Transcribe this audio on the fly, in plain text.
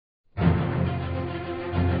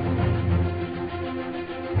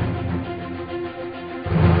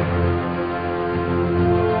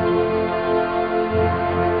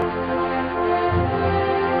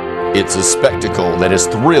It's a spectacle that has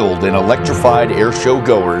thrilled and electrified airshow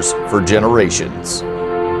goers for generations.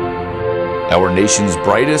 Our nation's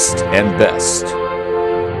brightest and best.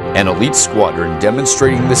 An elite squadron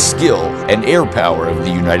demonstrating the skill and air power of the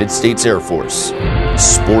United States Air Force.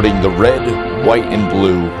 Sporting the red, white, and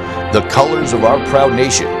blue, the colors of our proud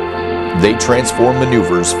nation, they transform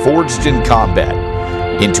maneuvers forged in combat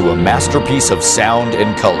into a masterpiece of sound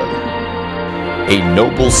and color. A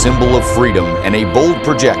noble symbol of freedom and a bold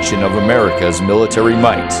projection of America's military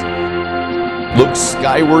might. Look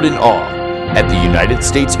skyward in awe at the United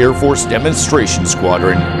States Air Force Demonstration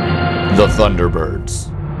Squadron, the Thunderbirds.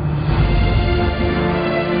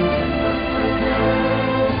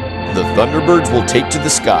 The Thunderbirds will take to the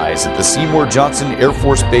skies at the Seymour Johnson Air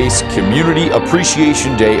Force Base Community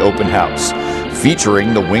Appreciation Day Open House,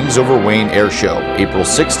 featuring the Wings Over Wayne Air Show, April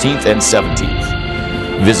 16th and 17th.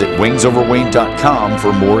 Visit wingsoverwayne.com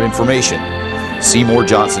for more information. Seymour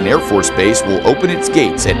Johnson Air Force Base will open its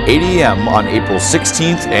gates at 8 a.m. on April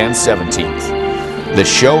 16th and 17th. The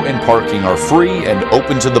show and parking are free and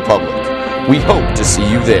open to the public. We hope to see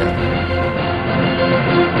you there.